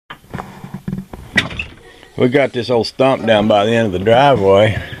We got this old stump down by the end of the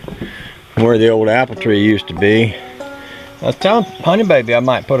driveway where the old apple tree used to be. I was telling Honey Baby I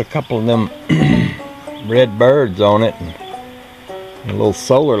might put a couple of them red birds on it and a little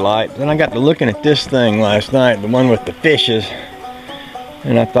solar light. Then I got to looking at this thing last night, the one with the fishes,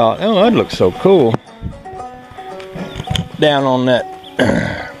 and I thought, oh, that looks so cool. Down on that,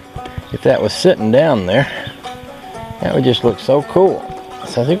 if that was sitting down there, that would just look so cool.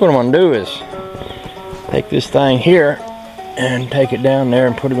 So I think what I'm going to do is take this thing here and take it down there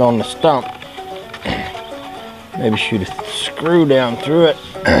and put it on the stump. Maybe shoot a screw down through it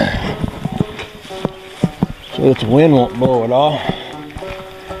so that the wind won't blow it off.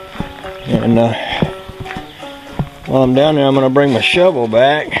 And while I'm down there, I'm going to bring my shovel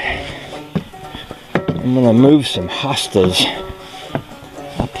back. I'm going to move some hostas.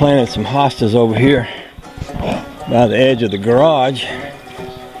 I planted some hostas over here by the edge of the garage.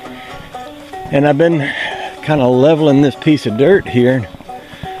 And I've been kind of leveling this piece of dirt here.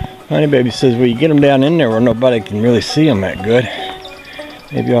 Honey Baby says, well, you get them down in there where nobody can really see them that good.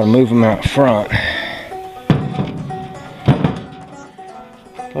 Maybe you ought to move them out front.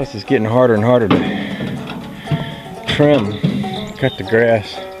 Plus it's getting harder and harder to trim, cut the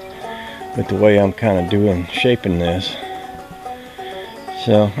grass with the way I'm kind of shaping this.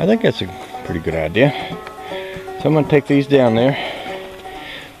 So I think that's a pretty good idea. So I'm going to take these down there,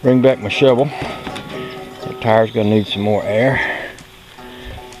 bring back my shovel. The tire's going to need some more air.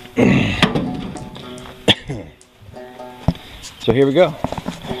 So here we go.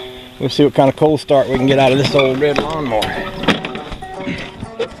 We'll see what kind of cold start we can get out of this old red lawnmower.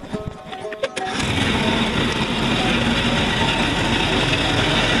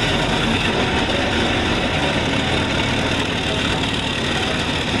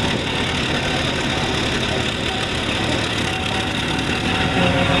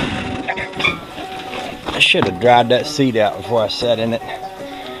 I should have dried that seat out before I sat in it.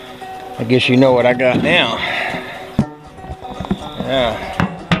 I guess you know what I got now. Yeah.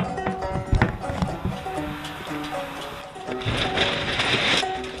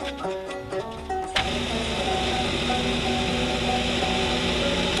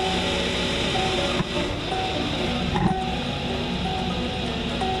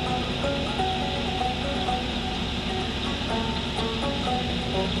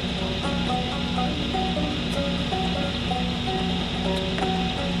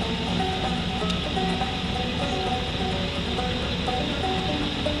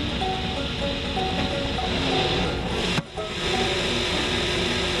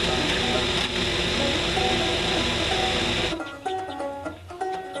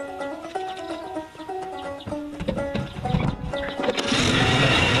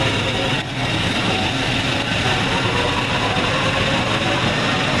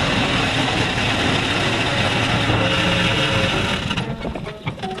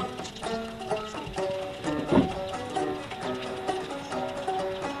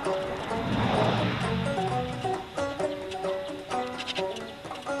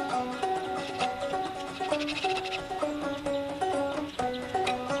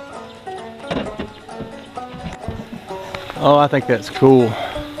 Oh, I think that's cool.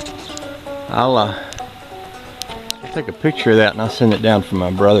 I'll take a picture of that and I'll send it down for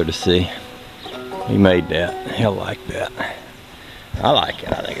my brother to see. He made that. He'll like that. I like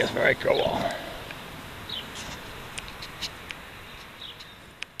it. I think it's very cool.